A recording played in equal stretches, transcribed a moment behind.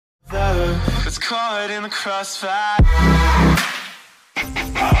caught in the crossfire.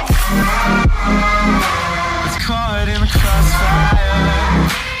 It's caught in the crossfire.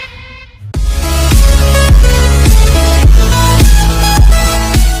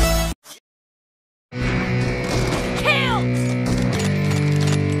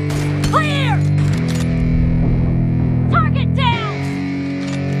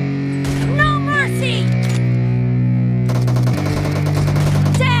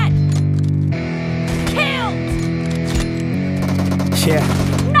 Yeah,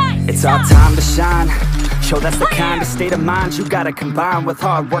 it's our time to shine. Yo, that's the kind of state of mind you gotta combine with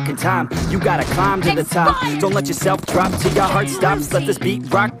hard work and time. You gotta climb to the top. Don't let yourself drop till your heart stops. Let this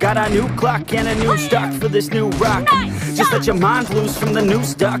beat rock. Got a new clock and a new stock for this new rock. Just let your mind loose from the new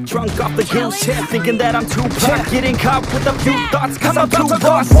stock. Drunk off the goose, yeah, thinking that I'm too pop. Getting caught with a few thoughts, cause I'm too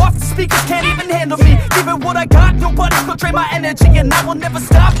lost. Off the speakers can't even handle me. Giving what I got, nobody's gonna drain my energy. And I will never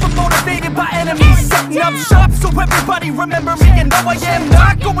stop, I'm motivated by enemies. Setting up shop so everybody remember me. And no, I am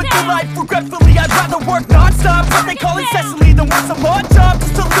not going through life regretfully. I'd rather work non-stop, what they call incessantly, than work some hard job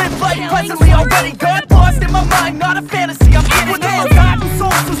just to live life pleasantly. Already got lost in my mind, not a fantasy. I'm in with all forgotten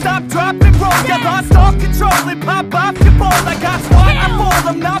souls, so stop, drop, and roll. Got lost all control and pop off your ball. I got squat, I fall,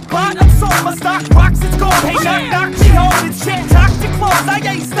 I'm not bought, I'm sold. My stock rocks, it's gold. Hey, knock, knock, she holding shit, talk to close. I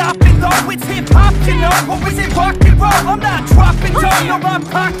ain't stopping though, it's hip-hop, you know. Or is it rock and roll? I'm not dropping down, no, my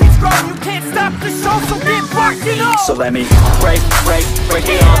pocket's grown. You can't stop the show, so get rocked, you know. So let me break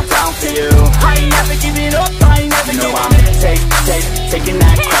it all down for you. I ain't never giving up, I ain't never giving up. I'm taking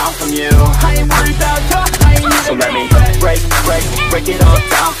that crown from you. I ain't worried about you, I ain't never. So let me break it all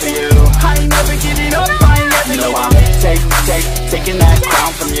down for you. I ain't never giving up, I ain't never giving up. I'm taking that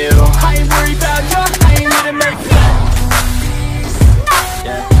crown from you. I ain't worried about you, I ain't never make it.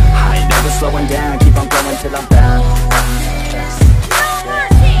 Yeah. I ain't never slowing down, keep on going till I'm down.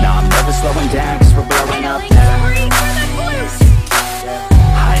 No, I'm never slowing down, cause we're blowing up now.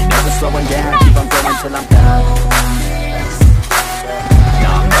 I ain't never slowing down, keep on going till I'm down. No,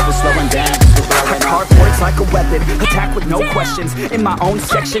 I'm never slowing down, cause we're blowing up. Words like a weapon, attack with no questions. In my own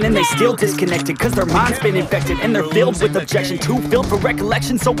section, and they still disconnected, cause their mind's been infected, and they're filled with objection. Too filled for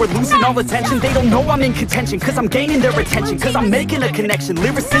recollection, so we're losing all attention. They don't know I'm in contention, cause I'm gaining their attention, cause I'm making a connection.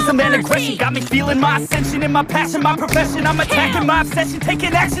 Lyricism and aggression got me feeling my ascension. In my passion, my profession, I'm attacking my obsession,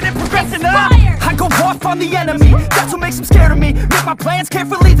 taking action and progressing up. I go off on the enemy, that's what makes them scared of me. Make my plans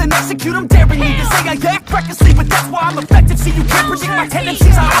carefully, then execute them daring me. They say I act recklessly, but that's why I'm effective. See, you can't predict my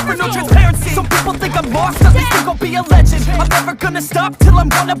tendencies, I offer no transparency. Some people think I'm lost, others think I'll be a legend. I'm never gonna stop till I'm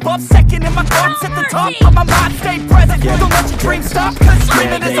one above second. And my thoughts at the top, but my mind stay present. Don't let your dreams stop, cause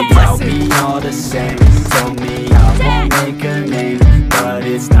screaming is a blessing. They tell me all the same, told me I won't make a name. But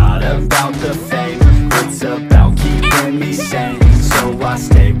it's not about the fame, it's about keeping me sane. So I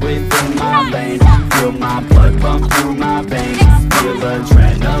stay within my lane, feel my blood pump through my veins. Feel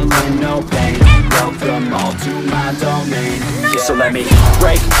adrenaline, no pain, welcome all to my domain. So let me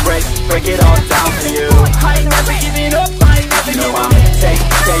break it all down for you. I ain't never giving up, I ain't never giving up.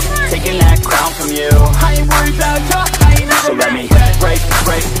 I'm taking that crown from you. I ain't worried about you, I ain't never. So let me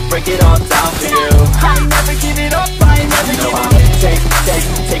break it all down for you. I ain't never giving up, I ain't never giving up. I'm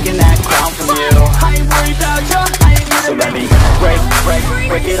taking that crown from you. I ain't worried about you, I ain't never. So let me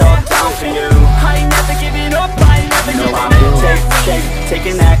break it all down for you. I ain't never giving up, I ain't never giving up. I'm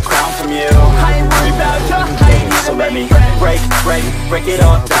taking that crown from you. I ain't worried about you, I ain't never. So let me break it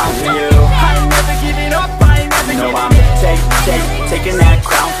all down for you. I ain't never giving up, I ain't never giving up. I'm taking that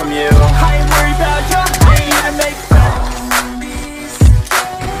crown from you. I ain't worried about you.